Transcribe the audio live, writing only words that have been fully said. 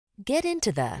Get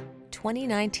into the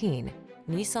 2019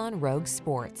 Nissan Rogue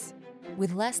Sports.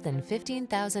 With less than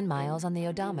 15,000 miles on the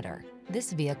odometer,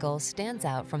 this vehicle stands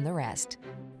out from the rest.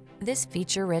 This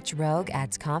feature-rich Rogue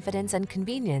adds confidence and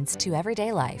convenience to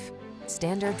everyday life.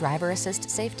 Standard driver assist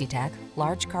safety tech,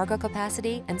 large cargo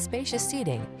capacity, and spacious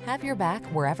seating have your back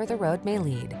wherever the road may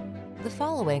lead. The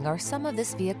following are some of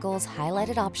this vehicle's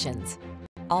highlighted options: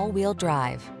 all-wheel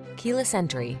drive, keyless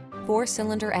entry,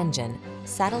 4-cylinder engine,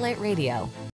 satellite radio,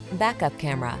 backup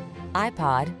camera,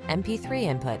 iPod, MP3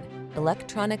 input,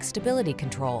 electronic stability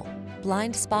control,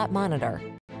 blind spot monitor,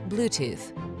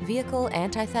 Bluetooth, vehicle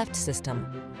anti-theft system.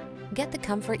 Get the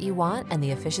comfort you want and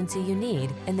the efficiency you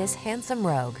need in this handsome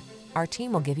Rogue. Our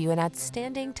team will give you an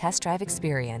outstanding test drive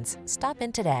experience. Stop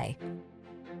in today.